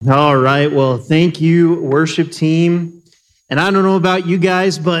All right. Well, thank you, worship team. And I don't know about you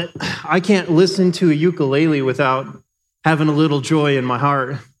guys, but I can't listen to a ukulele without having a little joy in my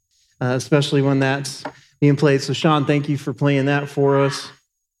heart, especially when that's being played. So, Sean, thank you for playing that for us.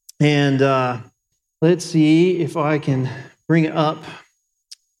 And let's see if I can bring up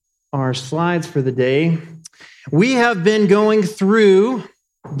our slides for the day. We have been going through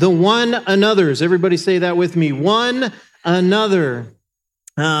the one another's. Everybody say that with me. One another.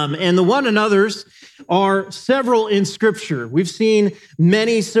 And the one another's are several in Scripture. We've seen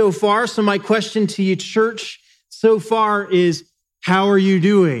many so far. So my question to you, church, so far is, how are you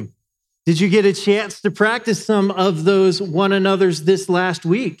doing? Did you get a chance to practice some of those one another's this last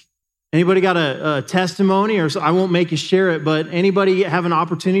week? Anybody got a testimony? Or I won't make you share it, but anybody have an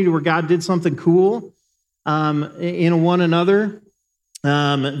opportunity where God did something cool in a one another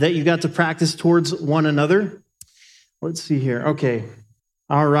that you got to practice towards one another? Let's see here. Okay.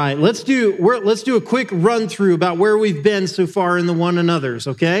 All right, let's do a quick run through about where we've been so far in the one another's,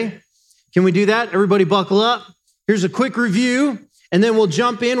 okay? Can we do that? Everybody buckle up. Here's a quick review, and then we'll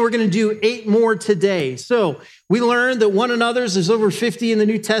jump in. We're going to do 8 more today. So we learned that one another's, there's over 50 in the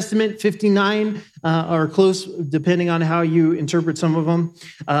New Testament, 59 are close, depending on how you interpret some of them.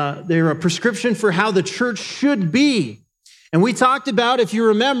 They're a prescription for how the church should be. And we talked about, if you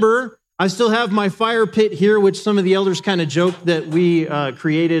remember, I still have my fire pit here, which some of the elders kind of joked that we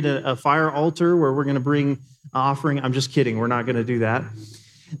created a fire altar where we're going to bring offering. I'm just kidding. We're not going to do that.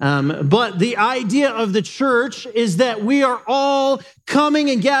 But the idea of the church is that we are all coming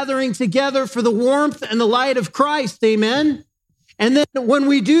and gathering together for the warmth and the light of Christ. Amen. And then when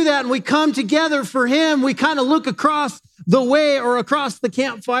we do that and we come together for him, we kind of look across the way or across the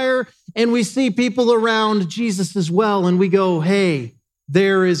campfire and we see people around Jesus as well. And we go, hey,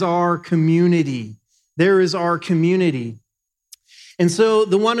 there is our community. There is our community. And so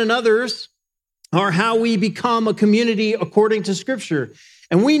the one another's are how we become a community according to Scripture.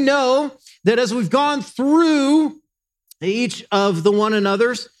 And we know that as we've gone through each of the one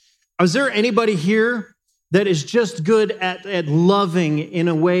another's, is there anybody here that is just good at loving in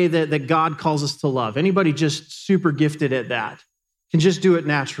a way that God calls us to love? Anybody just super gifted at that? Can just do it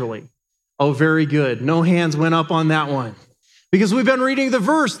naturally? Oh, very good. No hands went up on that one. Because we've been reading the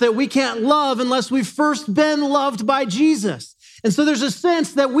verse that we can't love unless we've first been loved by Jesus. And so there's a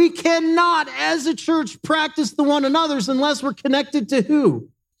sense that we cannot, as a church, practice the one another's unless we're connected to who?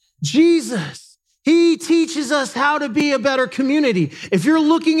 Jesus. He teaches us how to be a better community. If you're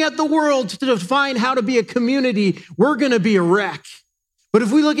looking at the world to define how to be a community, we're going to be a wreck. But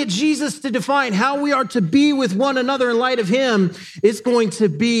if we look at Jesus to define how we are to be with one another in light of him, it's going to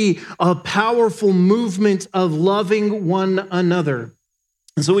be a powerful movement of loving one another.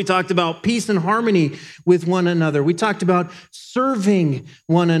 And so we talked about peace and harmony with one another. We talked about serving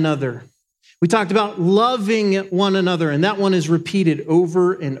one another. We talked about loving one another, and that one is repeated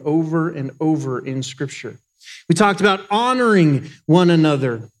over and over and over in Scripture. We talked about honoring one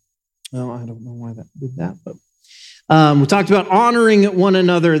another. Oh, I don't know why that did that, but we talked about honoring one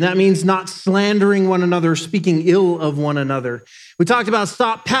another, and that means not slandering one another, speaking ill of one another. We talked about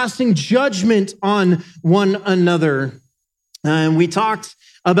stop passing judgment on one another. And we talked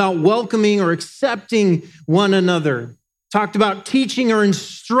about welcoming or accepting one another. Talked about teaching or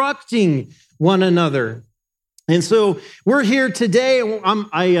instructing one another. And so we're here today.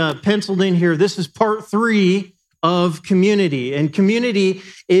 I penciled in here, this is part 3 of community. And community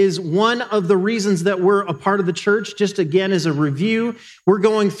is one of the reasons that we're a part of the church. Just again, as a review, we're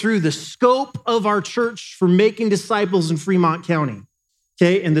going through the scope of our church for making disciples in Fremont County.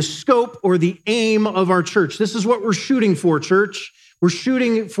 Okay, and the scope or the aim of our church. This is what we're shooting for, church. We're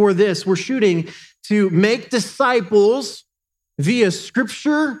shooting for this. We're shooting to make disciples via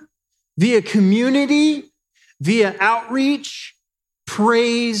Scripture, via community, via outreach,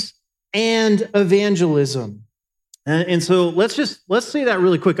 praise, and evangelism. And so let's say that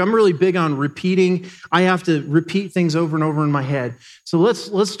really quick. I'm really big on repeating. I have to repeat things over and over in my head. So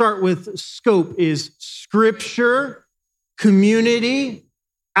let's start with scope is Scripture, community,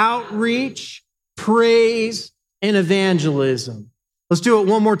 outreach, praise, and evangelism. Let's do it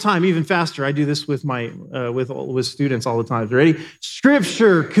one more time, even faster. I do this with with students all the time. Ready?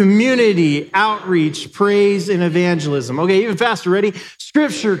 Scripture, community, outreach, praise, and evangelism. Okay, even faster. Ready?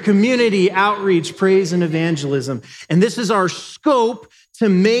 Scripture, community, outreach, praise, and evangelism. And this is our scope to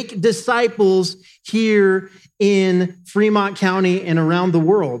make disciples here in Fremont County and around the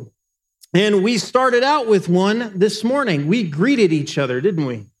world. And we started out with one this morning. We greeted each other, didn't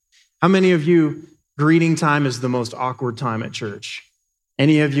we? How many of you, greeting time is the most awkward time at church?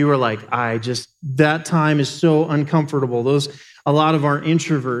 Any of you are like, that time is so uncomfortable. A lot of our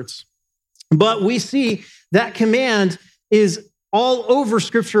introverts. But we see that command is all over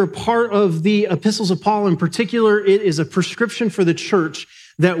Scripture, a part of the epistles of Paul in particular. It is a prescription for the church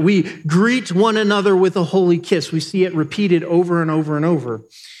that we greet one another with a holy kiss. We see it repeated over and over and over.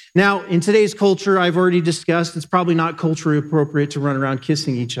 Now, in today's culture, I've already discussed, it's probably not culturally appropriate to run around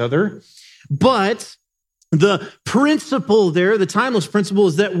kissing each other. But the principle there, the timeless principle,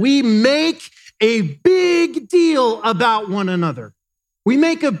 is that we make a big deal about one another. We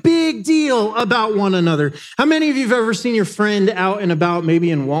make a big deal about one another. How many of you have ever seen your friend out and about, maybe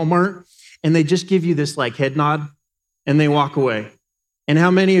in Walmart, and they just give you this like head nod and they walk away? And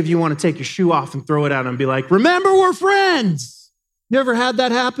how many of you want to take your shoe off and throw it out and be like, remember, we're friends? You ever had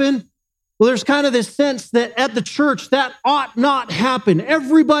that happen? Well, there's kind of this sense that at the church, that ought not happen.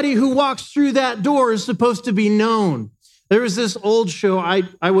 Everybody who walks through that door is supposed to be known. There was this old show,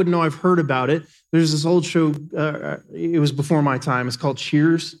 I wouldn't know, I've heard about it. There's this old show, it was before my time. It's called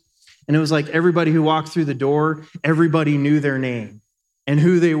Cheers. And it was like everybody who walked through the door, everybody knew their name and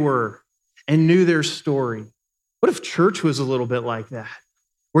who they were and knew their story. What if church was a little bit like that?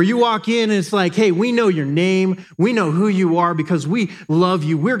 Where you walk in and it's like, hey, we know your name. We know who you are because we love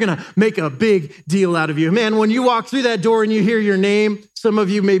you. We're going to make a big deal out of you. Man, when you walk through that door and you hear your name, some of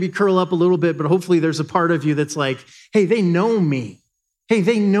you maybe curl up a little bit, but hopefully there's a part of you that's like, hey, they know me. Hey,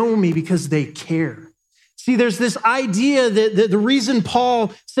 they know me because they care. See, there's this idea that the reason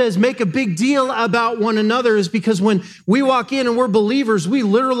Paul says make a big deal about one another is because when we walk in and we're believers, we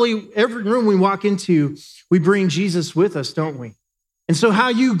literally, every room we walk into, we bring Jesus with us, don't we? And so how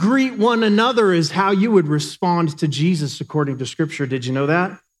you greet one another is how you would respond to Jesus according to Scripture. Did you know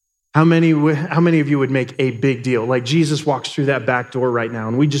that? How many of you would make a big deal? Like Jesus walks through that back door right now,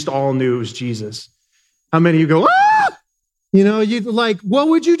 and we just all knew it was Jesus. How many of you go, ah? You know, you'd like, what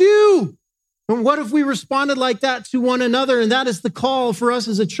would you do? And what if we responded like that to one another? And that is the call for us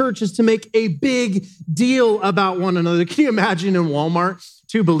as a church, is to make a big deal about one another. Can you imagine in Walmart,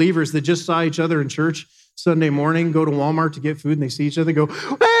 two believers that just saw each other in church Sunday morning, go to Walmart to get food, and they see each other, go,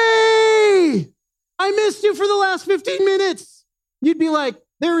 hey, I missed you for the last 15 minutes. You'd be like,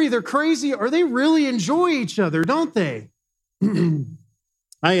 they're either crazy or they really enjoy each other, don't they?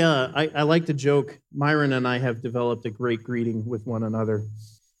 I like to joke. Myron and I have developed a great greeting with one another.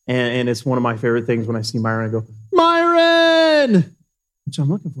 And it's one of my favorite things when I see Myron, I go, Myron! Which I'm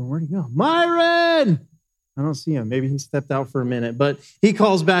looking for. Where'd he go? Myron! I don't see him. Maybe he stepped out for a minute. But he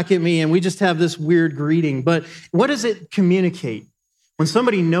calls back at me, and we just have this weird greeting. But what does it communicate? When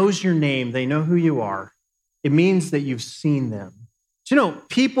somebody knows your name, they know who you are. It means that you've seen them. Do you know,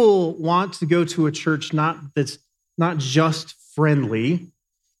 people want to go to a church that's not just friendly.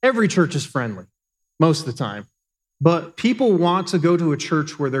 Every church is friendly most of the time. But people want to go to a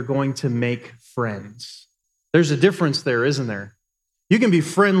church where they're going to make friends. There's a difference there, isn't there? You can be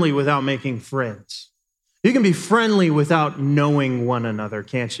friendly without making friends. You can be friendly without knowing one another,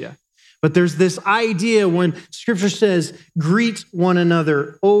 can't you? But there's this idea when Scripture says, greet one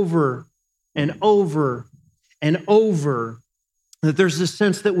another over and over and over, that there's this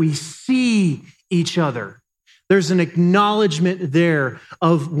sense that we see each other. There's an acknowledgement there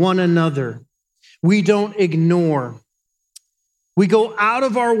of one another. We don't ignore. We go out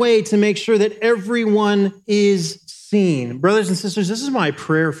of our way to make sure that everyone is seen. Brothers and sisters, this is my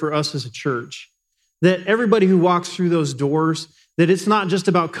prayer for us as a church, that everybody who walks through those doors, that it's not just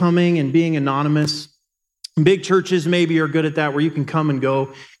about coming and being anonymous. Big churches maybe are good at that, where you can come and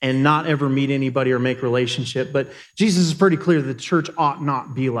go and not ever meet anybody or make relationship. But Jesus is pretty clear that the church ought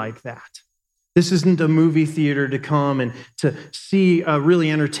not be like that. This isn't a movie theater to come and to see a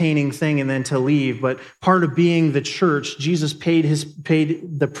really entertaining thing and then to leave. But part of being the church, Jesus paid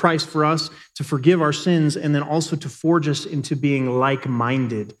the price for us to forgive our sins and then also to forge us into being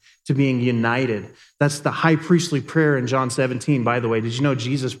like-minded, to being united. That's the high priestly prayer in John 17, by the way. Did you know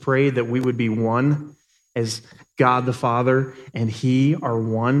Jesus prayed that we would be one as God the Father and he are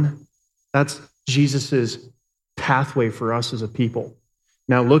one? That's Jesus's pathway for us as a people.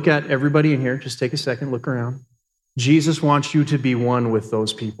 Now look at everybody in here. Just take a second, look around. Jesus wants you to be one with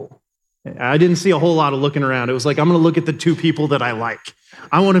those people. I didn't see a whole lot of looking around. It was like, I'm going to look at the two people that I like.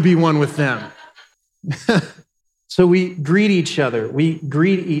 I want to be one with them. So we greet each other. We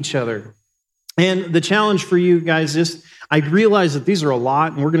greet each other. And the challenge for you guys is, I realize that these are a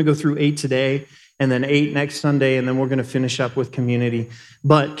lot, and we're going to go through 8 today, and then 8 next Sunday, and then we're going to finish up with community.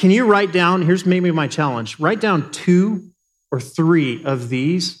 But can you write down, here's maybe my challenge, write down 2 or 3 of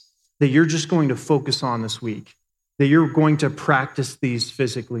these that you're just going to focus on this week, that you're going to practice these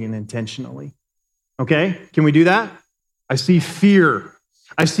physically and intentionally. Okay? Can we do that? I see fear.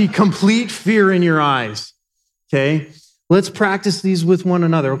 I see complete fear in your eyes. Okay, let's practice these with one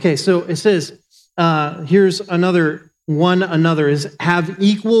another. Okay, so it says, here's another is have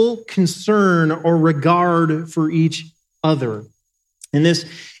equal concern or regard for each other. And this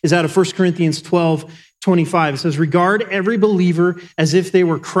is out of 1 Corinthians 12:25. It says, regard every believer as if they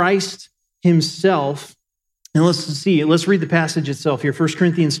were Christ himself. And let's read the passage itself here. 1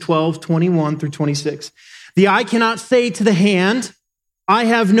 Corinthians 12:21 through 26. The eye cannot say to the hand, I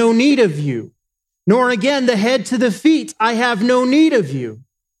have no need of you. Nor again the head to the feet, I have no need of you.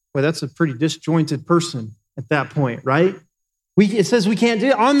 Boy, that's a pretty disjointed person at that point, right? It says we can't do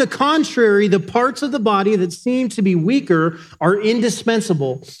it. On the contrary, the parts of the body that seem to be weaker are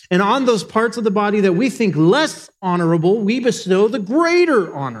indispensable. And on those parts of the body that we think less honorable, we bestow the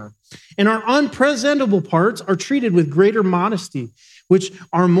greater honor. And our unpresentable parts are treated with greater modesty, which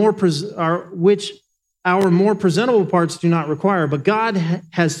our more presentable parts do not require. But God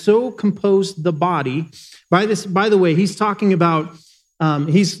has so composed the body. By the way, he's talking about,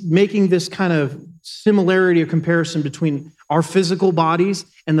 he's making this kind of similarity or comparison between our physical bodies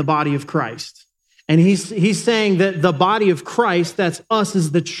and the body of Christ. And he's saying that the body of Christ, that's us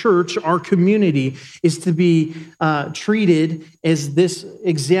as the church, our community, is to be treated as this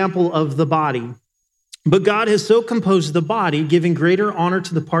example of the body. But God has so composed the body, giving greater honor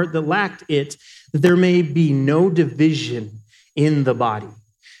to the part that lacked it, that there may be no division in the body,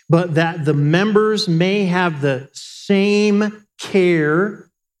 but that the members may have the same care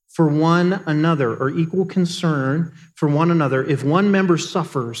for one another, or equal concern for one another. If one member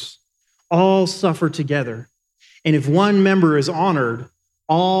suffers, all suffer together. And if one member is honored,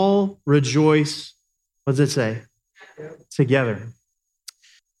 all rejoice, what does it say? Together.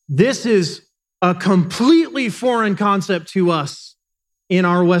 This is a completely foreign concept to us in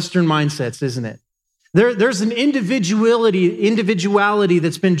our Western mindsets, isn't it? There's an individuality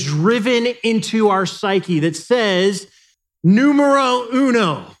that's been driven into our psyche that says, numero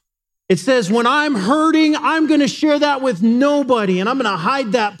uno. It says, when I'm hurting, I'm going to share that with nobody, and I'm going to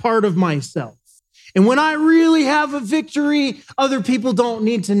hide that part of myself. And when I really have a victory, other people don't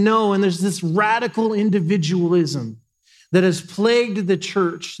need to know. And there's this radical individualism that has plagued the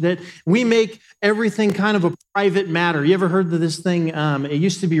church, that we make everything kind of a private matter. You ever heard of this thing? It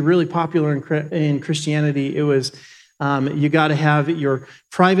used to be really popular in Christianity. It was, you got to have your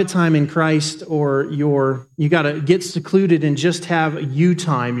private time in Christ, or you got to get secluded and just have you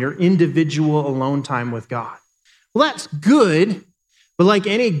time, your individual alone time with God. Well, that's good, but like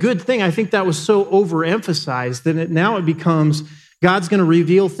any good thing, I think that was so overemphasized that now it becomes, God's going to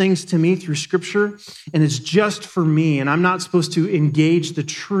reveal things to me through Scripture, and it's just for me, and I'm not supposed to engage the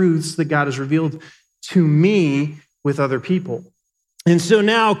truths that God has revealed to me with other people. And so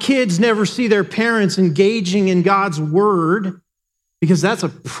now kids never see their parents engaging in God's word because that's a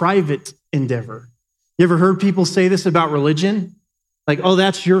private endeavor. You ever heard people say this about religion? Like, oh,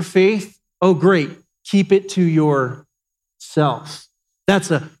 that's your faith? Oh, great. Keep it to yourself.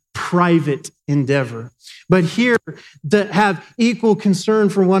 That's a private endeavor. But here, to have equal concern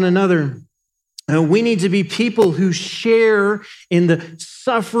for one another, we need to be people who share in the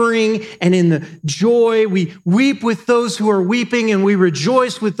suffering and in the joy. We weep with those who are weeping, and we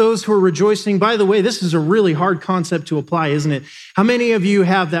rejoice with those who are rejoicing. By the way, this is a really hard concept to apply, isn't it? How many of you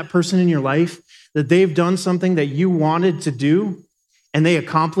have that person in your life that they've done something that you wanted to do, and they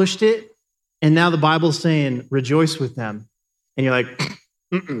accomplished it, and now the Bible's saying, rejoice with them. And you're like,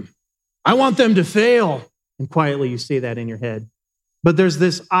 I want them to fail. And quietly you say that in your head. But there's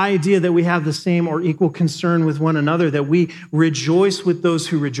this idea that we have the same or equal concern with one another, that we rejoice with those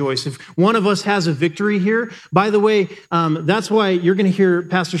who rejoice. If one of us has a victory here, by the way, that's why you're going to hear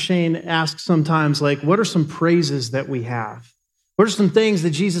Pastor Shane ask sometimes, like, what are some praises that we have? What are some things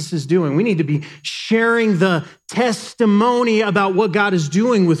that Jesus is doing? We need to be sharing the testimony about what God is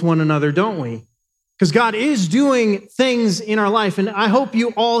doing with one another, don't we? Because God is doing things in our life. And I hope you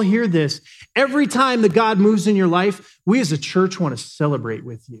all hear this. Every time that God moves in your life, we as a church want to celebrate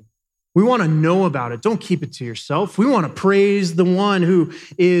with you. We want to know about it. Don't keep it to yourself. We want to praise the one who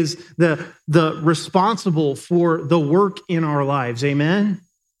is the responsible for the work in our lives. Amen?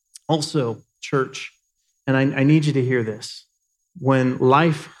 Also, church, and I need you to hear this. When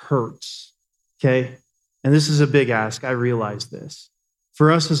life hurts, okay, and this is a big ask, I realize this.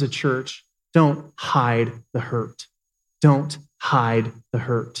 For us as a church, don't hide the hurt. Don't hide the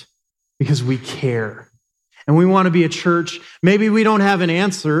hurt, because we care. And we want to be a church. Maybe we don't have an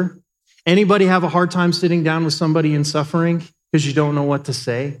answer. Anybody have a hard time sitting down with somebody in suffering because you don't know what to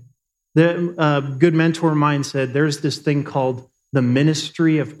say? The good mentor of mine said, there's this thing called the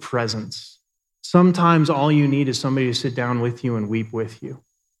ministry of presence. Sometimes all you need is somebody to sit down with you and weep with you. Have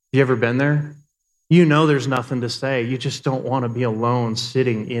you ever been there? You know there's nothing to say. You just don't want to be alone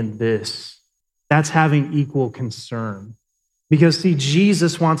sitting in this. That's having equal concern. Because, see,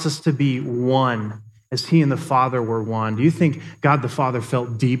 Jesus wants us to be one as he and the Father were one. Do you think God the Father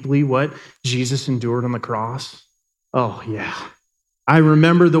felt deeply what Jesus endured on the cross? Oh, yeah. I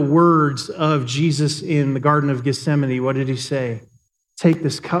remember the words of Jesus in the Garden of Gethsemane. What did he say? Take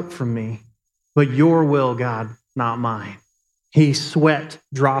this cup from me, but your will, God, not mine. He sweat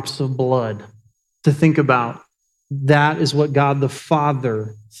drops of blood. To think about, that is what God the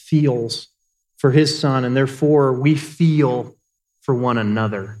Father feels for his Son, and therefore we feel for one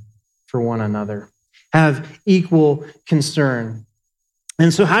another, Have equal concern.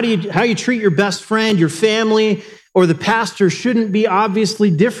 And so how you treat your best friend, your family, or the pastor shouldn't be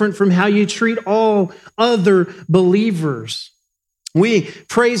obviously different from how you treat all other believers. We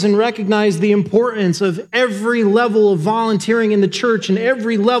praise and recognize the importance of every level of volunteering in the church and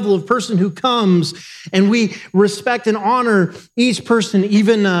every level of person who comes, and we respect and honor each person.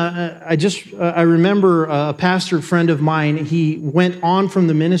 Even I remember a pastor friend of mine, he went on from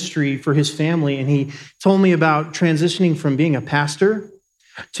the ministry for his family, and he told me about transitioning from being a pastor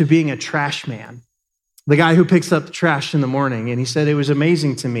to being a trash man, the guy who picks up the trash in the morning. And he said, it was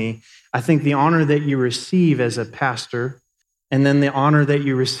amazing to me. I think the honor that you receive as a pastor and then the honor that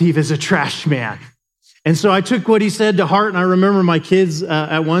you receive as a trash man. And so I took what he said to heart, and I remember my kids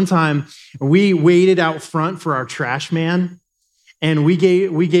at one time, we waited out front for our trash man, and we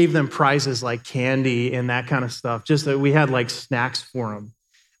gave them prizes like candy and that kind of stuff, just that we had like snacks for them,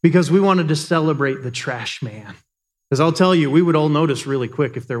 because we wanted to celebrate the trash man. Because I'll tell you, we would all notice really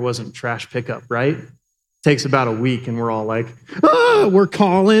quick if there wasn't trash pickup, right? Takes about a week, and we're all like, we're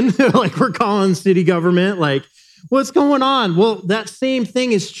calling city government, like, what's going on? Well, that same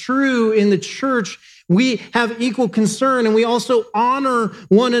thing is true in the church. We have equal concern, and we also honor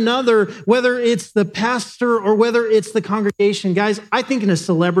one another, whether it's the pastor or whether it's the congregation. Guys, I think in a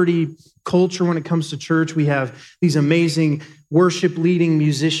celebrity culture when it comes to church, we have these amazing worship leading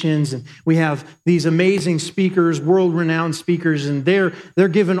musicians, and we have these amazing speakers, world-renowned speakers, and they're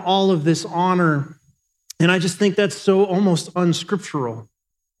given all of this honor. And I just think that's so almost unscriptural,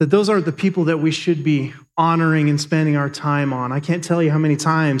 that those aren't the people that we should be honoring and spending our time on. I can't tell you how many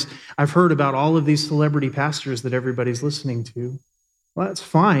times I've heard about all of these celebrity pastors that everybody's listening to. Well, that's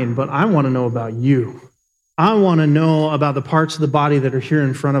fine, but I want to know about you. I want to know about the parts of the body that are here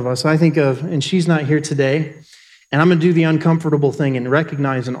in front of us. I think of, and she's not here today, and I'm going to do the uncomfortable thing and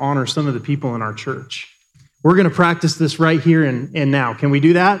recognize and honor some of the people in our church. We're going to practice this right here and now. Can we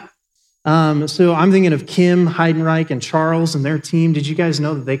do that? So I'm thinking of Kim Heidenreich and Charles and their team. Did you guys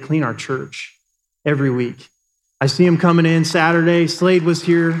know that they clean our church every week? I see them coming in Saturday. Slade was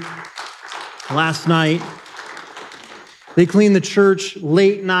here last night. They clean the church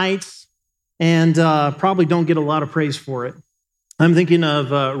late nights and probably don't get a lot of praise for it. I'm thinking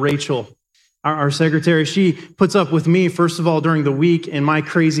of Rachel, our secretary. She puts up with me, first of all, during the week and my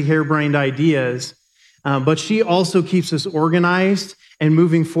crazy harebrained ideas, but she also keeps us organized and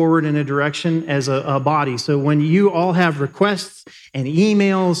moving forward in a direction as a body. So when you all have requests and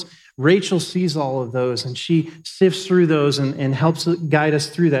emails, Rachel sees all of those, and she sifts through those and helps guide us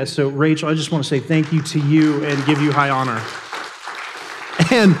through that. So Rachel, I just want to say thank you to you and give you high honor.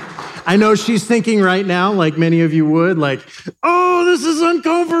 And I know she's thinking right now, like many of you would, like, oh, this is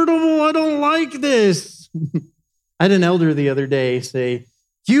uncomfortable. I don't like this. I had an elder the other day say,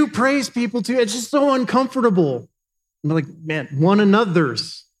 you praise people too. It's just so uncomfortable. I'm like, man, one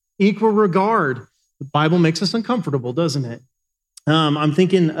another's equal regard. The Bible makes us uncomfortable, doesn't it? I'm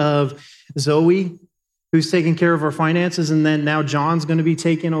thinking of Zoe, who's taking care of our finances, and then now John's going to be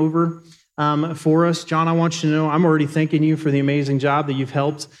taking over for us. John, I want you to know I'm already thanking you for the amazing job that you've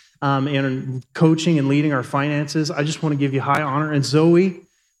helped in coaching and leading our finances. I just want to give you high honor. And Zoe,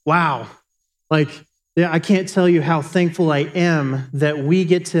 wow, I can't tell you how thankful I am that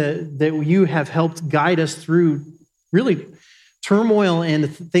that you have helped guide us through really turmoil and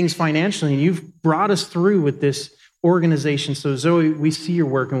things financially, and you've brought us through with this organization. So Zoe, we see your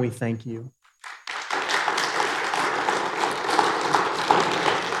work and we thank you.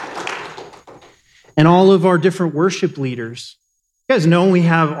 And all of our different worship leaders. You guys know we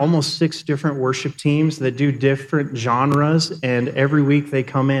have almost 6 different worship teams that do different genres, and every week they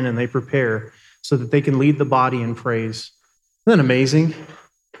come in and they prepare so that they can lead the body in praise. Isn't that amazing?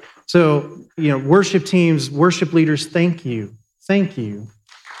 So, worship teams, worship leaders, thank you. Thank you.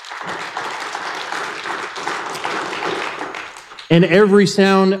 And every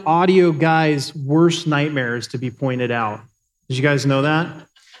sound audio guy's worst nightmare is to be pointed out. Did you guys know that?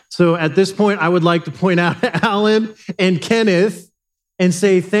 So at this point, I would like to point out Alan and Kenneth and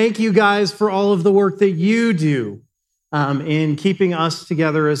say thank you guys for all of the work that you do in keeping us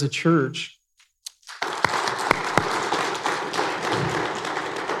together as a church.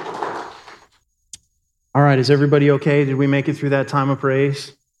 All right, is everybody okay? Did we make it through that time of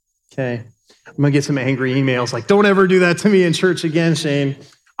praise? Okay. I'm going to get some angry emails like, don't ever do that to me in church again, Shane.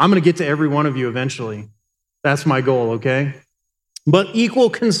 I'm going to get to every one of you eventually. That's my goal, okay? But equal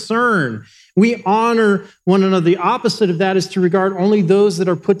concern. We honor one another. The opposite of that is to regard only those that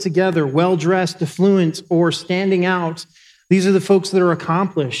are put together, well-dressed, affluent, or standing out. These are the folks that are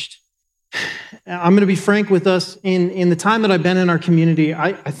accomplished. I'm going to be frank with us. In the time that I've been in our community,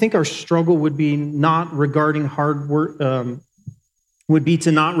 I think our struggle would be not regarding hard work, would be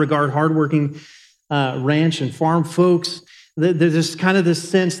to not regard hardworking ranch and farm folks. There's kind of this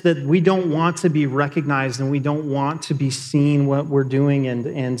sense that we don't want to be recognized and we don't want to be seen what we're doing.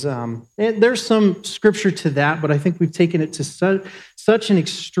 And there's some scripture to that, but I think we've taken it to such an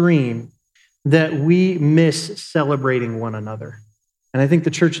extreme that we miss celebrating one another. And I think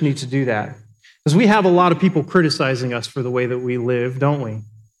the church needs to do that. Because we have a lot of people criticizing us for the way that we live, don't we? Wouldn't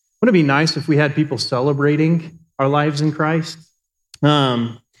it be nice if we had people celebrating our lives in Christ?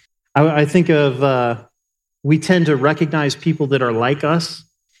 I think of, we tend to recognize people that are like us.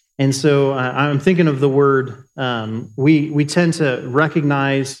 And so I'm thinking of the word, we tend to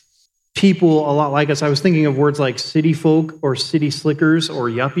recognize people a lot like us. I was thinking of words like city folk or city slickers or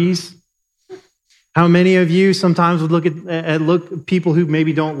yuppies. How many of you sometimes would look at people who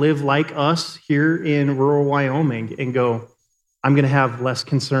maybe don't live like us here in rural Wyoming and go, I'm going to have less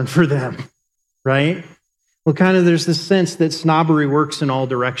concern for them, right? Well, kind of there's this sense that snobbery works in all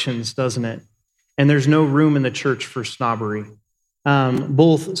directions, doesn't it? And there's no room in the church for snobbery.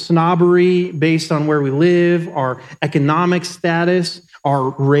 Both snobbery based on where we live, our economic status, our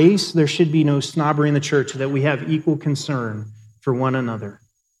race, there should be no snobbery in the church, that we have equal concern for one another.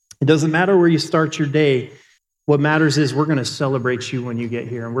 It doesn't matter where you start your day. What matters is we're going to celebrate you when you get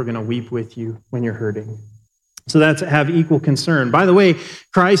here, and we're going to weep with you when you're hurting. So that's have equal concern. By the way,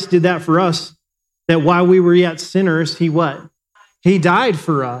 Christ did that for us, that while we were yet sinners, he what? He died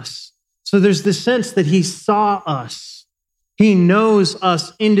for us. So there's this sense that he saw us. He knows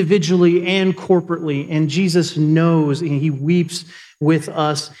us individually and corporately, and Jesus knows, and he weeps with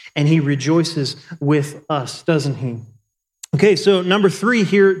us, and he rejoices with us, doesn't he? Okay, so number 3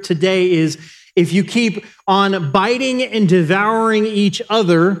 here today is, if you keep on biting and devouring each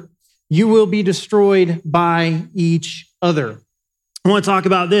other, you will be destroyed by each other. I want to talk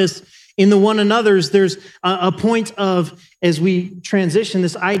about this. In the one another's, there's a point of, as we transition,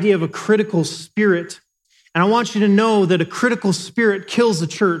 this idea of a critical spirit. And I want you to know that a critical spirit kills a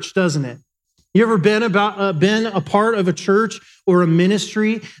church, doesn't it? You ever been a part of a church or a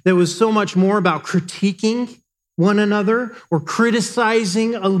ministry that was so much more about critiquing one another or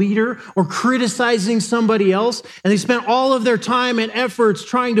criticizing a leader or criticizing somebody else, and they spent all of their time and efforts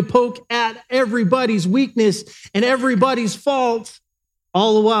trying to poke at everybody's weakness and everybody's fault,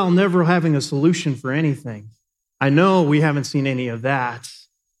 all the while never having a solution for anything? I know we haven't seen any of that.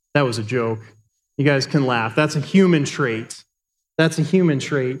 That was a joke. You guys can laugh. That's a human trait. That's a human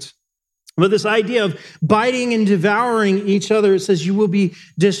trait. But this idea of biting and devouring each other, it says you will be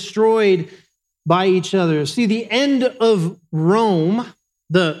destroyed by each other. See, the end of Rome,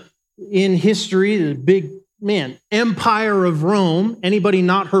 in history, the big, empire of Rome. Anybody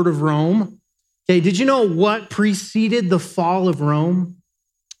not heard of Rome? Okay, did you know what preceded the fall of Rome?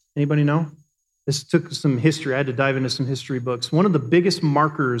 Anybody know? This took some history. I had to dive into some history books. One of the biggest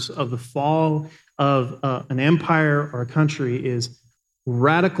markers of the fall of an empire or a country is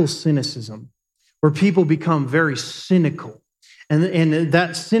radical cynicism, where people become very cynical. And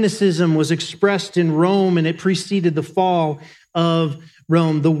that cynicism was expressed in Rome, and it preceded the fall of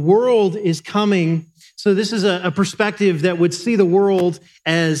Rome. The world is coming. So this is a perspective that would see the world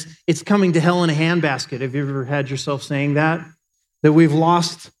as it's coming to hell in a handbasket. Have you ever had yourself saying that? That we've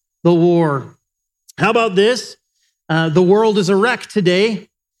lost the war. How about this? The world is a wreck today,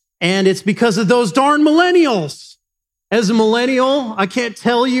 and it's because of those darn millennials. As a millennial, I can't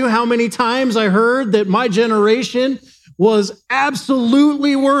tell you how many times I heard that my generation was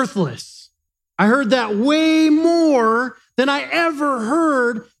absolutely worthless. I heard that way more than I ever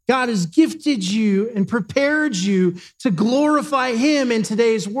heard. God has gifted you and prepared you to glorify him in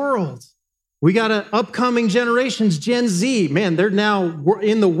today's world. We got upcoming generations, Gen Z. Man, they're now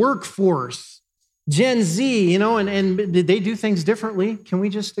in the workforce. Gen Z, and they do things differently. Can we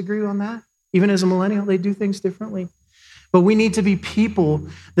just agree on that? Even as a millennial, they do things differently. But we need to be people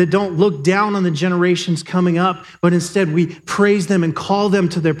that don't look down on the generations coming up, but instead we praise them and call them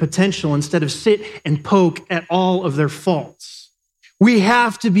to their potential instead of sit and poke at all of their faults. We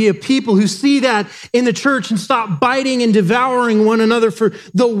have to be a people who see that in the church and stop biting and devouring one another for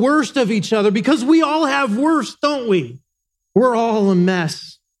the worst of each other, because we all have worst, don't we? We're all a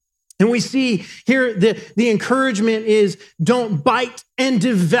mess. And we see here the encouragement is don't bite and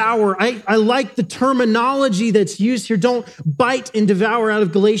devour. I like the terminology that's used here. Don't bite and devour out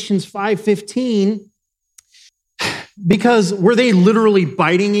of Galatians 5:15. Because were they literally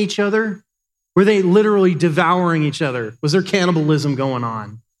biting each other? Were they literally devouring each other? Was there cannibalism going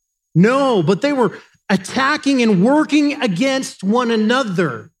on? No, but they were attacking and working against one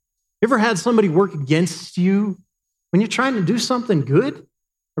another. You ever had somebody work against you when you're trying to do something good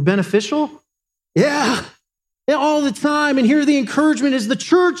or beneficial? Yeah, all the time. And here the encouragement is the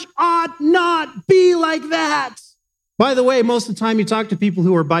church ought not be like that. By the way, most of the time you talk to people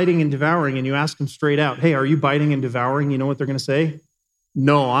who are biting and devouring and you ask them straight out, hey, are you biting and devouring? You know what they're going to say?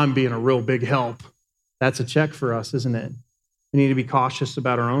 No, I'm being a real big help. That's a check for us, isn't it? We need to be cautious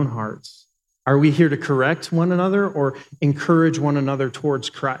about our own hearts. Are we here to correct one another or encourage one another towards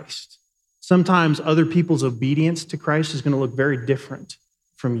Christ? Sometimes other people's obedience to Christ is going to look very different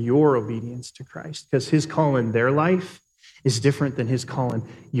from your obedience to Christ, because his call in their life is different than his call in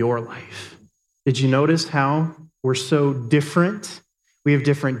your life. Did you notice how we're so different? We have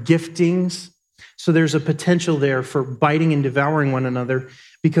different giftings. So there's a potential there for biting and devouring one another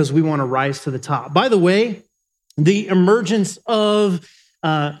because we want to rise to the top. By the way, the emergence of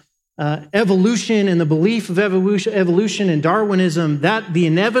evolution and the belief of evolution and Darwinism, that the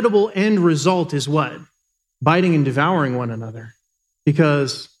inevitable end result is what? Biting and devouring one another.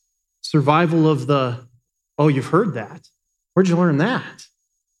 Because survival of you've heard that. Where'd you learn that?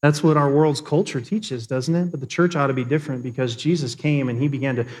 That's what our world's culture teaches, doesn't it? But the church ought to be different because Jesus came and he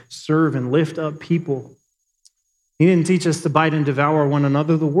began to serve and lift up people. He didn't teach us to bite and devour one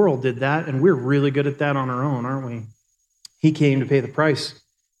another. The world did that, and we're really good at that on our own, aren't we? He came to pay the price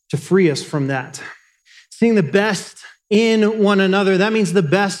to free us from that. Seeing the best in one another, that means the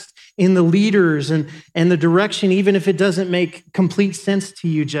best in the leaders and the direction, even if it doesn't make complete sense to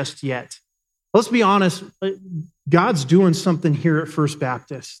you just yet. Let's be honest, God's doing something here at First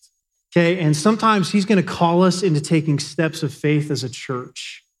Baptist, okay? And sometimes he's going to call us into taking steps of faith as a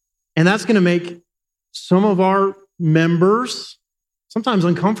church. And that's going to make some of our members sometimes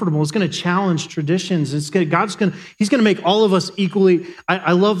uncomfortable. It's going to challenge traditions. He's going to make all of us equally.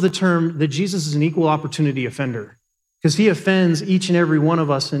 I love the term that Jesus is an equal opportunity offender, because he offends each and every one of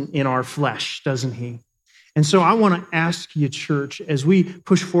us in our flesh, doesn't he? And so I want to ask you, church, as we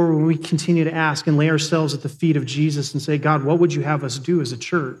push forward, when we continue to ask and lay ourselves at the feet of Jesus and say, God, what would you have us do as a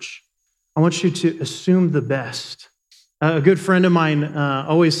church? I want you to assume the best. A good friend of mine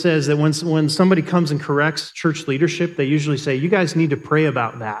always says that when somebody comes and corrects church leadership, they usually say, you guys need to pray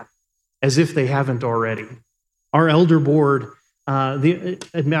about that, as if they haven't already. Our elder board, I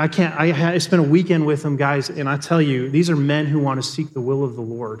spent a weekend with them, guys, and I tell you, these are men who want to seek the will of the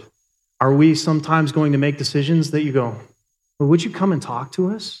Lord. Are we sometimes going to make decisions that you go, well, would you come and talk to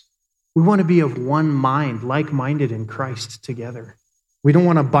us? We want to be of one mind, like-minded in Christ together. We don't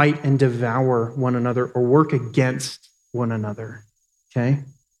want to bite and devour one another or work against one another, okay?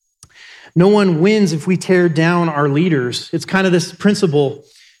 No one wins if we tear down our leaders. It's kind of this principle.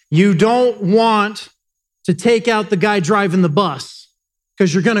 You don't want to take out the guy driving the bus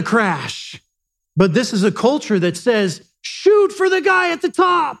because you're going to crash. But this is a culture that says, shoot for the guy at the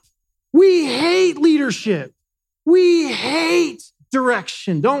top. We hate leadership. We hate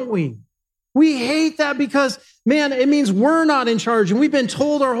direction, don't we? We hate that because, man, it means we're not in charge. And we've been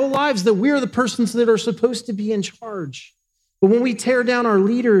told our whole lives that we're the persons that are supposed to be in charge. But when we tear down our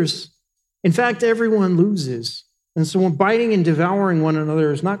leaders, in fact, everyone loses. And so when biting and devouring one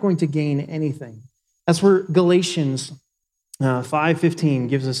another is not going to gain anything. That's where Galatians 5:15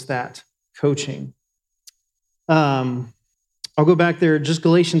 gives us that coaching. I'll go back there. Just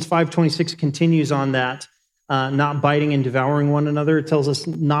Galatians 5:26 continues on that, not biting and devouring one another. It tells us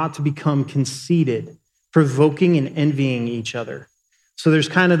not to become conceited, provoking and envying each other. So there's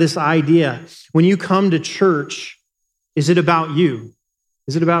kind of this idea. When you come to church, is it about you?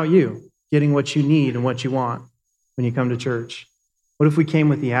 Is it about you getting what you need and what you want when you come to church? What if we came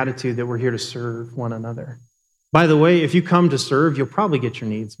with the attitude that we're here to serve one another? By the way, if you come to serve, you'll probably get your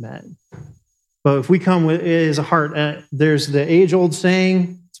needs met. But if we come with as a heart, there's the age-old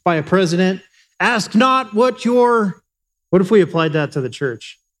saying, it's by a president, ask not what if we applied that to the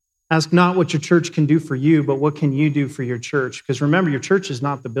church? Ask not what your church can do for you, but what can you do for your church? Because remember, your church is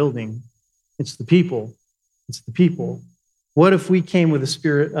not the building. It's the people. It's the people. What if we came with a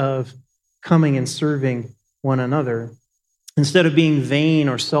spirit of coming and serving one another instead of being vain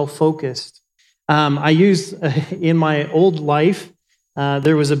or self-focused? I used in my old life,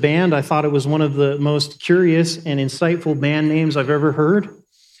 there was a band. I thought it was one of the most curious and insightful band names I've ever heard.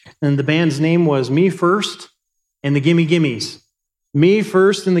 And the band's name was Me First and the Gimme Gimmes. Me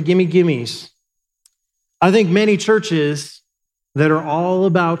First and the Gimme Gimmes. I think many churches that are all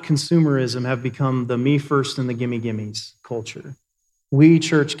about consumerism have become the Me First and the Gimme Gimmes culture. We,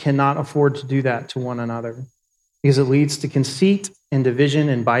 church, cannot afford to do that to one another because it leads to conceit and division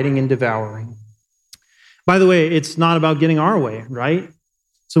and biting and devouring. By the way, it's not about getting our way, right?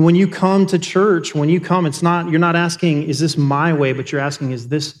 So when you come to church, you're not asking, is this my way? But you're asking, is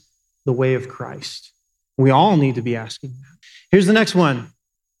this the way of Christ? We all need to be asking that. Here's the next one.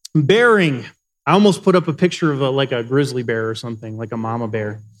 Bearing. I almost put up a picture of like a grizzly bear or something, like a mama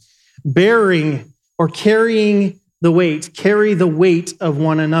bear. Bearing or carrying the weight. Carry the weight of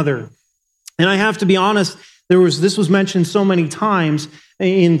one another. And I have to be honest, this was mentioned so many times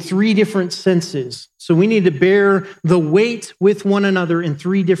in 3 different senses. So we need to bear the weight with one another in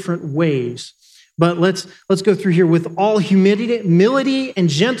 3 different ways. But let's go through here with all humility and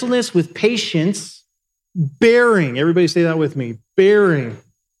gentleness, with patience, bearing. Everybody say that with me. Bearing.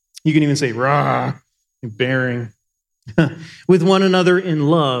 You can even say rah, bearing. With one another in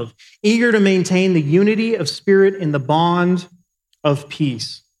love, eager to maintain the unity of spirit in the bond of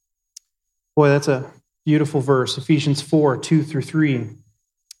peace. Boy, that's a beautiful verse, Ephesians 4, 2 through 3.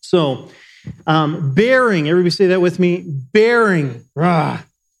 So, bearing, everybody say that with me, bearing,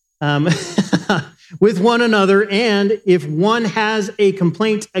 with one another, and if one has a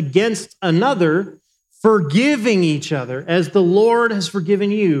complaint against another, forgiving each other, as the Lord has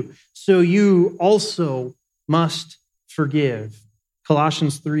forgiven you, so you also must forgive.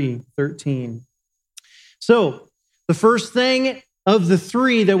 Colossians 3:13. So, the first thing of the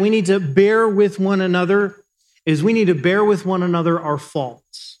 3 that we need to bear with one another is we need to bear with one another our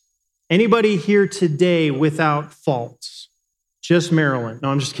faults. Anybody here today without faults? Just Marilyn. No,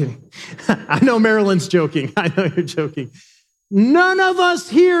 I'm just kidding. I know Marilyn's joking. I know you're joking. None of us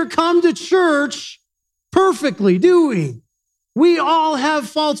here come to church perfectly, do we? We all have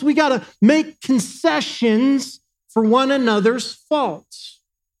faults. We got to make concessions for one another's faults.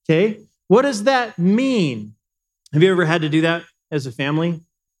 Okay? What does that mean? Have you ever had to do that as a family?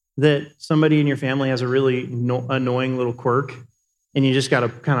 That somebody in your family has a really annoying little quirk, and you just got to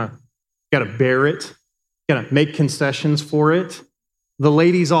bear it, got to make concessions for it. The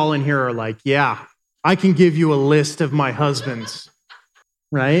ladies all in here are like, yeah, I can give you a list of my husbands,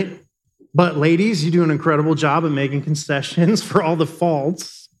 right? But ladies, you do an incredible job of making concessions for all the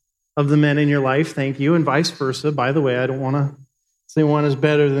faults of the men in your life. Thank you, and vice versa. By the way, I don't want to say one is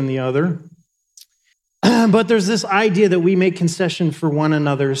better than the other. But there's this idea that we make concession for one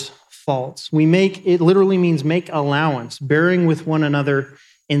another's faults. It literally means make allowance, bearing with one another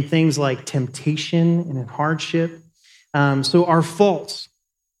in things like temptation and in hardship. So our faults.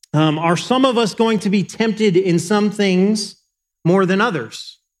 Are some of us going to be tempted in some things more than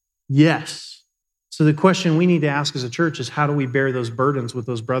others? Yes. So the question we need to ask as a church is, how do we bear those burdens with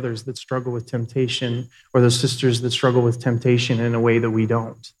those brothers that struggle with temptation, or those sisters that struggle with temptation in a way that we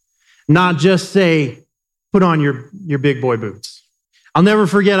don't? Not just say, put on your big boy boots. I'll never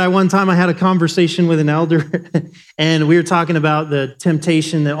forget, one time I had a conversation with an elder, and we were talking about the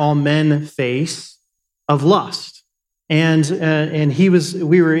temptation that all men face of lust. And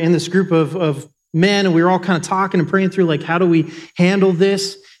we were in this group of men, and we were all kind of talking and praying through, like, how do we handle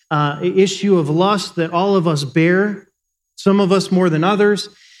this issue of lust that all of us bear, some of us more than others.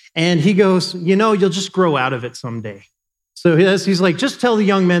 And he goes, you'll just grow out of it someday. So he's like, just tell the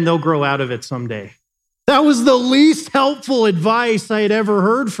young men they'll grow out of it someday. That was the least helpful advice I had ever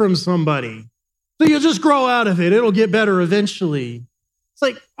heard from somebody. So you'll just grow out of it. It'll get better eventually. It's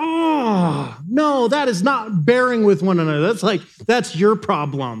like, oh, no, that is not bearing with one another. That's your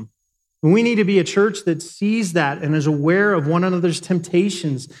problem. And we need to be a church that sees that and is aware of one another's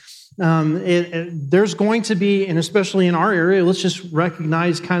temptations. There's going to be, and especially in our area, let's just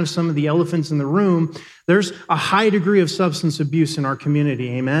recognize kind of some of the elephants in the room. There's a high degree of substance abuse in our community,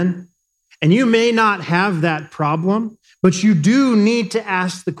 amen? And you may not have that problem, but you do need to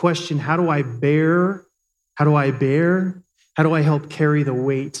ask the question, how do I bear? How do I bear? How do I help carry the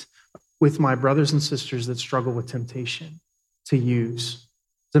weight with my brothers and sisters that struggle with temptation to use?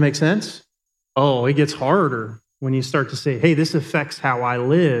 Does that make sense? Oh, it gets harder when you start to say, hey, this affects how I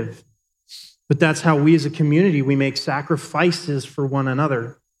live. But that's how we as a community, we make sacrifices for one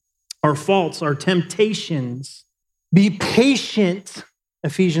another. Our faults, our temptations. Be patient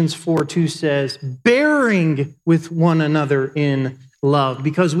Ephesians 4:2 says, bearing with one another in love,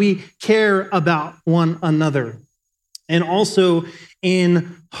 because we care about one another. And also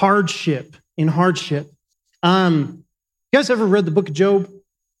in hardship. You guys ever read the book of Job?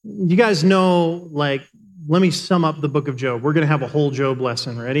 You guys know, let me sum up the book of Job. We're going to have a whole Job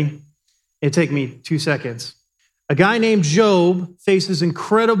lesson. Ready? It'll take me 2 seconds. A guy named Job faces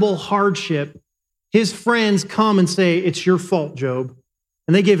incredible hardship. His friends come and say, it's your fault, Job.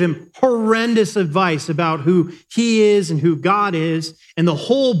 And they give him horrendous advice about who he is and who God is. And the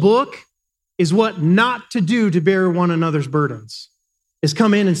whole book is what not to do to bear one another's burdens. Is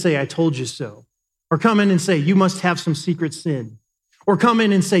come in and say, I told you so. Or come in and say, you must have some secret sin. Or come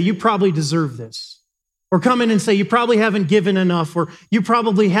in and say, you probably deserve this. Or come in and say, you probably haven't given enough. Or you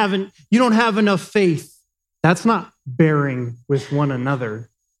don't have enough faith. That's not bearing with one another,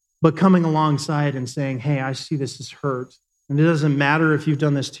 but coming alongside and saying, hey, I see this as hurt. And it doesn't matter if you've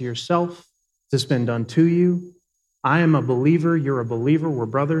done this to yourself, it's been done to you. I am a believer, you're a believer, we're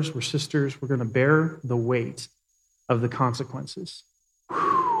brothers, we're sisters, we're going to bear the weight of the consequences.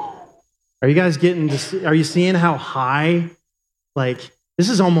 Are you guys are you seeing how high, this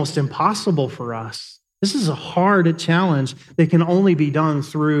is almost impossible for us. This is a hard challenge that can only be done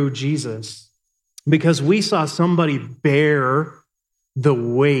through Jesus, because we saw somebody bear the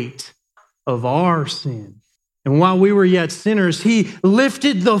weight of our sin. And while we were yet sinners, he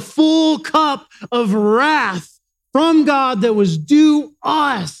lifted the full cup of wrath from God that was due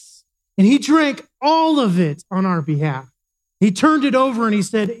us. And he drank all of it on our behalf. He turned it over and he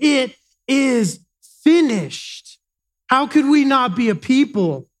said, it is finished. How could we not be a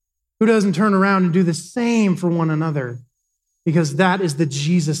people who doesn't turn around and do the same for one another? Because that is the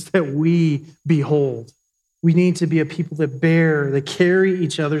Jesus that we behold. We need to be a people that carry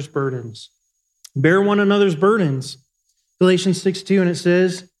each other's burdens. Bear one another's burdens. Galatians 6:2, and it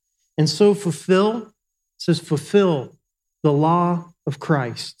says, and so fulfill the law of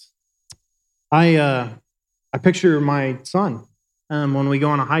Christ. I picture my son when we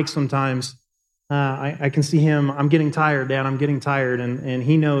go on a hike sometimes. I can see him, I'm getting tired, Dad, I'm getting tired. And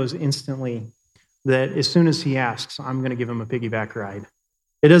he knows instantly that as soon as he asks, I'm going to give him a piggyback ride.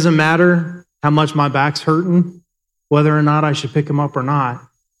 It doesn't matter how much my back's hurting, whether or not I should pick him up or not.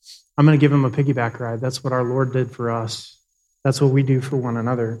 I'm going to give him a piggyback ride. That's what our Lord did for us. That's what we do for one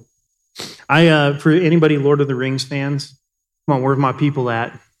another. For anybody Lord of the Rings fans, come on, where's my people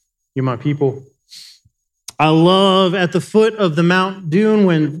at? You're my people. I love at the foot of the Mount Doom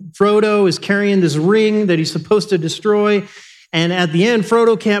when Frodo is carrying this ring that he's supposed to destroy. And at the end,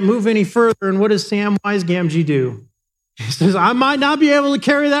 Frodo can't move any further. And what does Samwise Gamgee do? He says, I might not be able to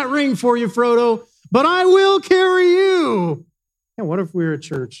carry that ring for you, Frodo, but I will carry you. And what if we were a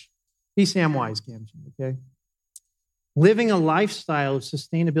church? Be Samwise Gamgee, okay? Living a lifestyle of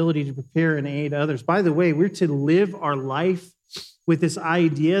sustainability to prepare and aid others. By the way, we're to live our life with this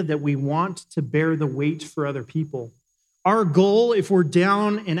idea that we want to bear the weight for other people. Our goal, if we're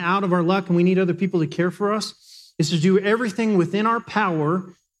down and out of our luck and we need other people to care for us, is to do everything within our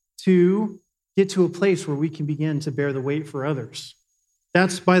power to get to a place where we can begin to bear the weight for others.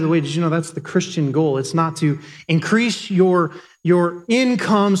 That's, by the way, did you know that's the Christian goal? It's not to increase your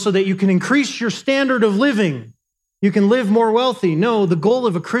income so that you can increase your standard of living. You can live more wealthy. No, the goal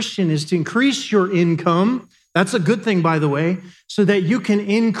of a Christian is to increase your income. That's a good thing, by the way, so that you can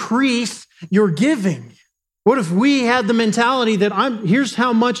increase your giving. What if we had the mentality that here's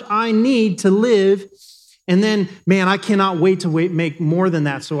how much I need to live, and then, man, I cannot wait to make more than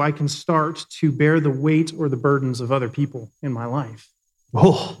that so I can start to bear the weight or the burdens of other people in my life.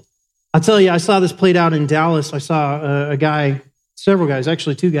 Oh, I'll tell you, I saw this played out in Dallas. I saw several guys,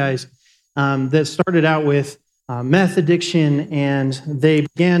 actually 2 guys, that started out with meth addiction, and they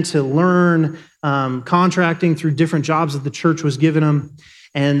began to learn contracting through different jobs that the church was giving them,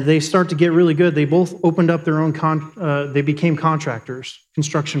 and they start to get really good. They both opened up their own, they became contractors,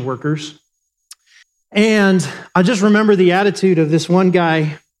 construction workers. And I just remember the attitude of this one guy, I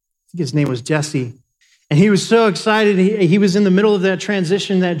think his name was Jesse, and he was so excited. He was in the middle of that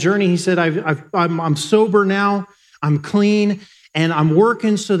transition, that journey. He said, I'm sober now, I'm clean, and I'm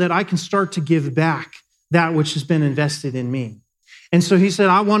working so that I can start to give back that which has been invested in me. And so he said,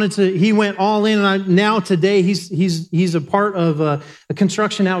 he went all in. And now today, he's a part of a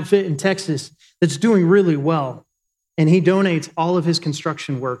construction outfit in Texas that's doing really well. And he donates all of his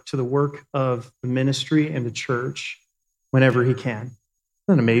construction work to the work of the ministry and the church whenever he can. Isn't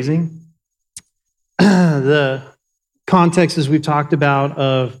that amazing? The context, as we've talked about,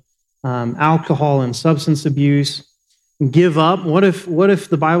 of alcohol and substance abuse, give up? What if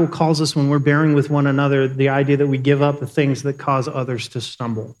the Bible calls us when we're bearing with one another, the idea that we give up the things that cause others to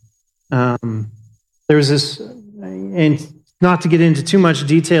stumble? There's this, and not to get into too much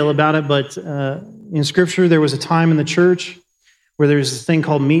detail about it, but in Scripture, there was a time in the church where there was this thing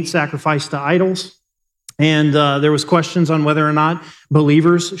called meat sacrificed to idols. And there was questions on whether or not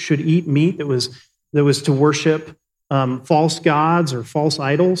believers should eat meat that was to worship false gods or false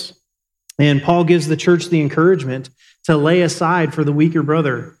idols. And Paul gives the church the encouragement to lay aside for the weaker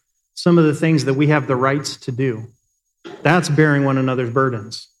brother some of the things that we have the rights to do. That's bearing one another's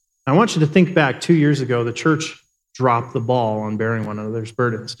burdens. I want you to think back 2 years ago, the church dropped the ball on bearing one another's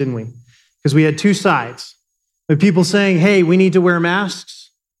burdens, didn't we? Because we had two sides. With people saying, hey, we need to wear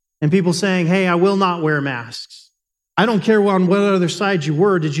masks, and people saying, hey, I will not wear masks. I don't care on what other side you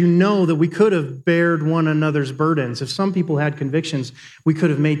were. Did you know that we could have bared one another's burdens? If some people had convictions, we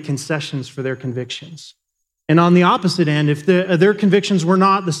could have made concessions for their convictions. And on the opposite end, if their convictions were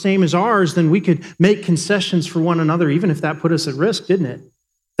not the same as ours, then we could make concessions for one another, even if that put us at risk, didn't it?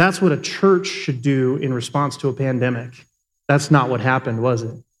 That's what a church should do in response to a pandemic. That's not what happened, was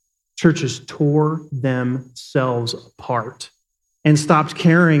it? Churches tore themselves apart and stopped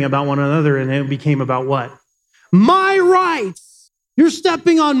caring about one another, and it became about what? My rights! You're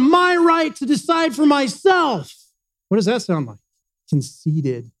stepping on my right to decide for myself. What does that sound like?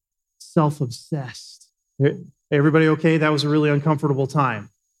 Conceited, self-obsessed. Everybody okay? That was a really uncomfortable time.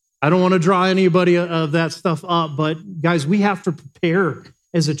 I don't want to draw anybody of that stuff up, but guys, we have to prepare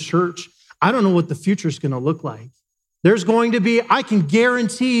as a church. I don't know what the future is going to look like. I can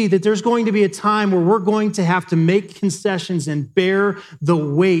guarantee that there's going to be a time where we're going to have to make concessions and bear the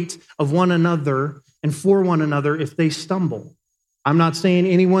weight of one another and for one another if they stumble. I'm not saying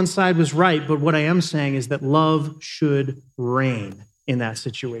any one side was right, but what I am saying is that love should reign in that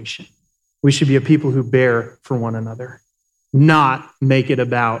situation. We should be a people who bear for one another, not make it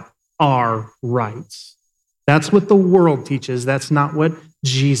about our rights. That's what the world teaches. That's not what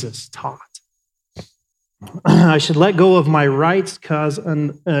Jesus taught. I should let go of my rights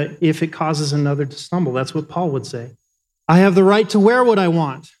if it causes another to stumble. That's what Paul would say. I have the right to wear what I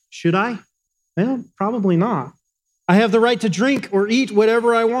want. Should I? Well, probably not. I have the right to drink or eat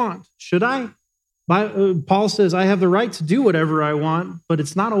whatever I want. Should I? Paul says, I have the right to do whatever I want, but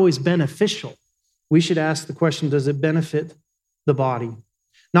it's not always beneficial. We should ask the question, does it benefit the body?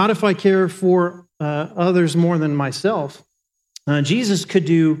 Not if I care for others more than myself. Jesus could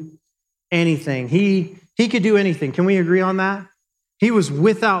do anything. He could do anything. Can we agree on that? He was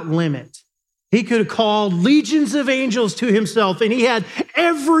without limit. He could have called legions of angels to himself, and he had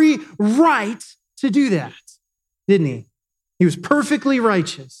every right to do that, didn't he? He was perfectly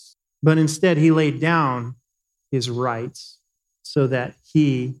righteous, but instead he laid down his rights so that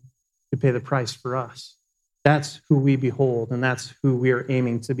he could pay the price for us. That's who we behold, and that's who we are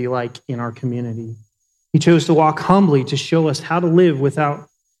aiming to be like in our community. He chose to walk humbly to show us how to live without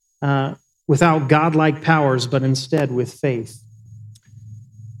godlike powers, but instead with faith.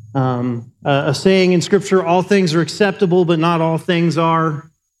 A saying in Scripture, all things are acceptable, but not all things are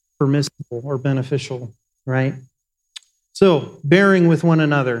permissible or beneficial, right? So, bearing with one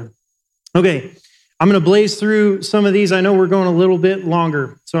another. Okay, I'm going to blaze through some of these. I know we're going a little bit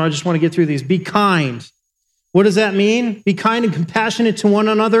longer, so I just want to get through these. Be kind. What does that mean? Be kind and compassionate to one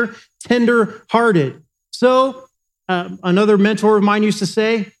another, tender-hearted. So, another mentor of mine used to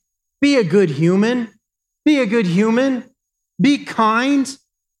say, be a good human. Be a good human. Be kind.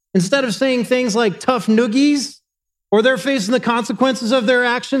 Instead of saying things like tough noogies, or they're facing the consequences of their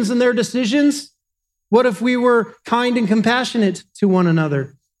actions and their decisions, what if we were kind and compassionate to one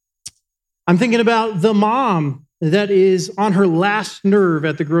another? I'm thinking about the mom that is on her last nerve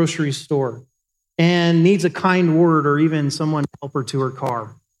at the grocery store and needs a kind word or even someone to help her to her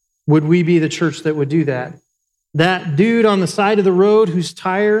car. Would we be the church that would do that? That dude on the side of the road whose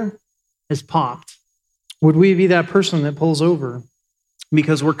tire has popped. Would we be that person that pulls over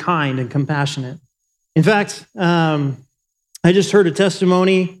because we're kind and compassionate? In fact, I just heard a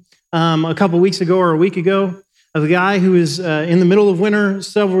testimony a couple weeks ago or a week ago of a guy who was in the middle of winter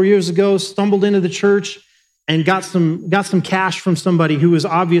several years ago, stumbled into the church and got some cash from somebody who was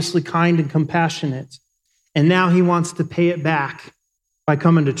obviously kind and compassionate. And now he wants to pay it back by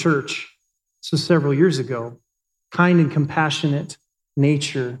coming to church. So several years ago, kind and compassionate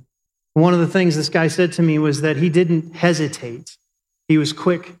nature. One of the things this guy said to me was that he didn't hesitate. He was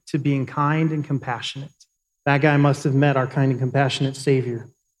quick to being kind and compassionate. That guy must have met our kind and compassionate Savior.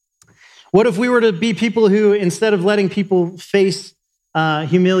 What if we were to be people who, instead of letting people face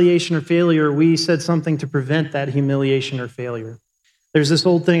humiliation or failure, we said something to prevent that humiliation or failure? There's this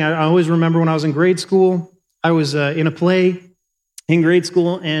old thing I always remember when I was in grade school. I was in a play in grade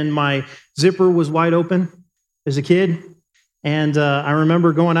school, and my zipper was wide open as a kid. And I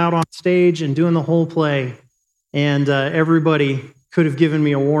remember going out on stage and doing the whole play, and everybody could have given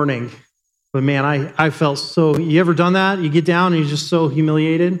me a warning. But man, I felt so, you ever done that? You get down and you're just so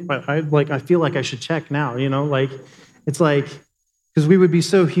humiliated. I feel like I should check now, it's like, because we would be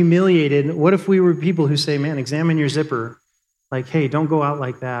so humiliated. What if we were people who say, man, examine your zipper? Like, hey, don't go out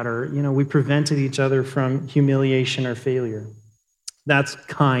like that. Or, we prevented each other from humiliation or failure. That's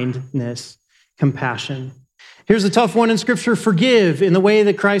kindness, compassion. Here's a tough one in Scripture: forgive in the way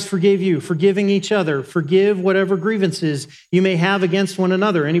that Christ forgave you, forgiving each other. Forgive whatever grievances you may have against one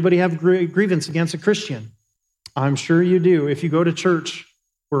another. Anybody have a grievance against a Christian? I'm sure you do. If you go to church,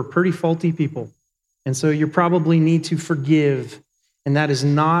 we're pretty faulty people. And so you probably need to forgive. And that is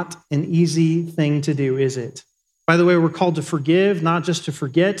not an easy thing to do, is it? By the way, we're called to forgive, not just to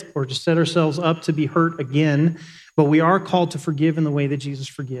forget or to set ourselves up to be hurt again, but we are called to forgive in the way that Jesus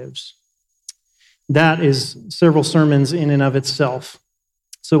forgives. That is several sermons in and of itself.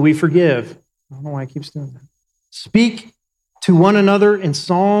 So we forgive. I don't know why I keep doing that. Speak to one another in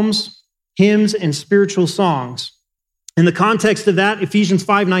psalms, hymns, and spiritual songs. In the context of that, Ephesians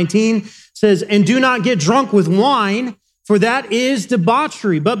 5:19 says, and do not get drunk with wine, for that is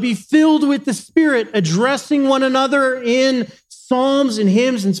debauchery, but be filled with the Spirit, addressing one another in psalms and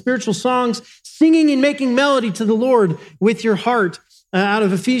hymns and spiritual songs, singing and making melody to the Lord with your heart, out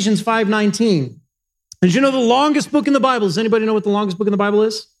of Ephesians 5:19. Did you know the longest book in the Bible? Does anybody know what the longest book in the Bible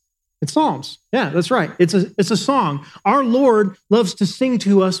is? It's Psalms. Yeah, that's right. It's a song. Our Lord loves to sing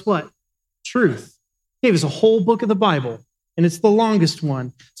to us what? Truth. He gave us a whole book of the Bible, and it's the longest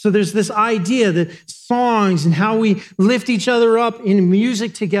one. So there's this idea that songs and how we lift each other up in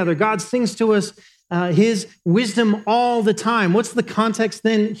music together. God sings to us his wisdom all the time. What's the context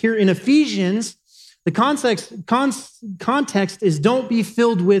then here in Ephesians? The context is don't be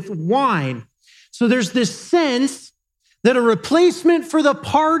filled with wine. So there's this sense that a replacement for the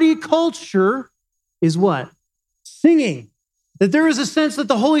party culture is what? Singing. That there is a sense that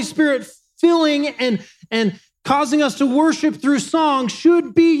the Holy Spirit filling and causing us to worship through song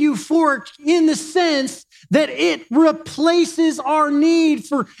should be euphoric in the sense that it replaces our need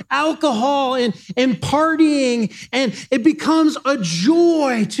for alcohol and partying, and it becomes a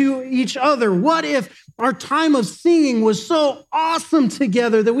joy to each other. What if our time of singing was so awesome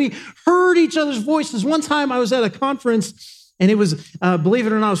together that we heard each other's voices? One time I was at a conference, and it was, believe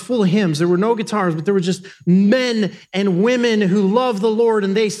it or not, it was full of hymns. There were no guitars, but there were just men and women who loved the Lord,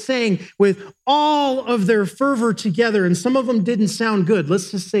 and they sang with all of their fervor together. And some of them didn't sound good.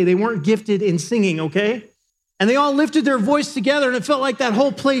 Let's just say they weren't gifted in singing, okay? And they all lifted their voice together, and it felt like that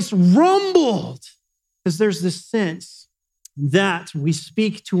whole place rumbled, because there's this sense that we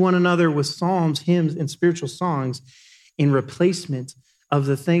speak to one another with psalms, hymns, and spiritual songs in replacement of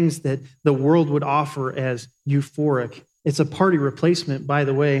the things that the world would offer as euphoric. It's a party replacement, by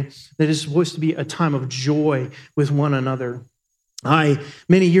the way, that is supposed to be a time of joy with one another. I,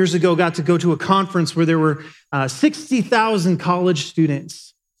 many years ago, got to go to a conference where there were 60,000 college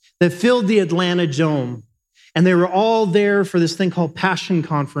students that filled the Atlanta Dome. And they were all there for this thing called Passion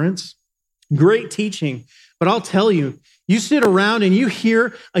Conference. Great teaching. But I'll tell you, you sit around and you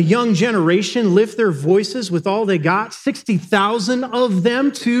hear a young generation lift their voices with all they got, 60,000 of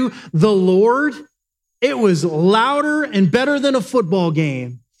them to the Lord. It was louder and better than a football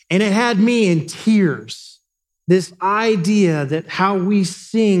game. And it had me in tears. This idea that how we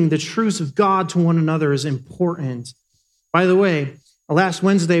sing the truths of God to one another is important. By the way, last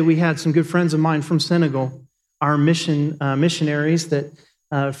Wednesday, we had some good friends of mine from Senegal, our missionaries,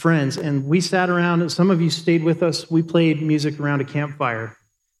 friends, and we sat around, and some of you stayed with us. We played music around a campfire.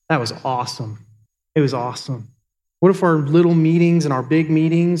 That was awesome. It was awesome. What if our little meetings and our big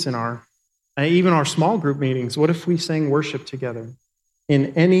meetings and even our small group meetings, what if we sang worship together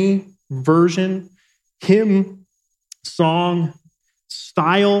in any version, hymn, song,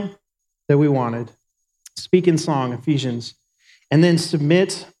 style that we wanted? Speak in song, Ephesians, and then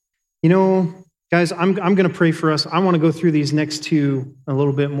submit. Guys, I'm going to pray for us. I want to go through these next two a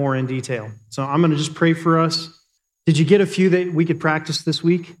little bit more in detail. So I'm going to just pray for us. Did you get a few that we could practice this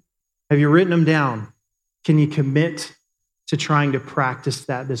week? Have you written them down? Can you commit to trying to practice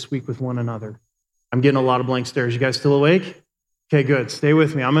that this week with one another? I'm getting a lot of blank stares. You guys still awake? Okay, good. Stay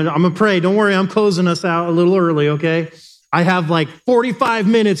with me. I'm going to pray. Don't worry, I'm closing us out a little early, okay? I have like 45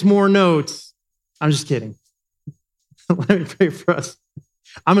 minutes more notes. I'm just kidding. Let me pray for us.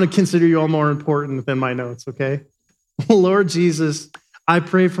 I'm going to consider you all more important than my notes, okay? Lord Jesus, I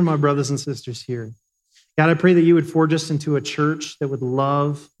pray for my brothers and sisters here. God, I pray that you would forge us into a church that would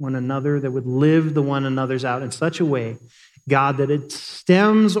love one another, that would live the one another's out in such a way, God, that it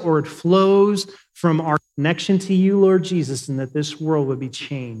stems or it flows from our connection to you, Lord Jesus, and that this world would be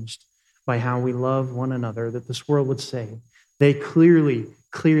changed by how we love one another, that this world would say, they clearly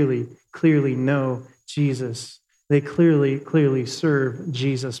know Jesus. They clearly serve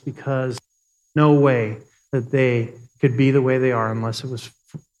Jesus, because no way that they could be the way they are unless it was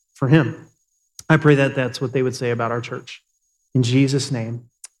for him. I pray that that's what they would say about our church. In Jesus' name,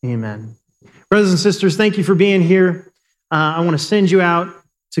 amen. Brothers and sisters, thank you for being here. I want to send you out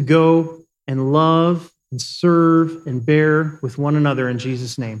to go and love and serve and bear with one another in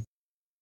Jesus' name.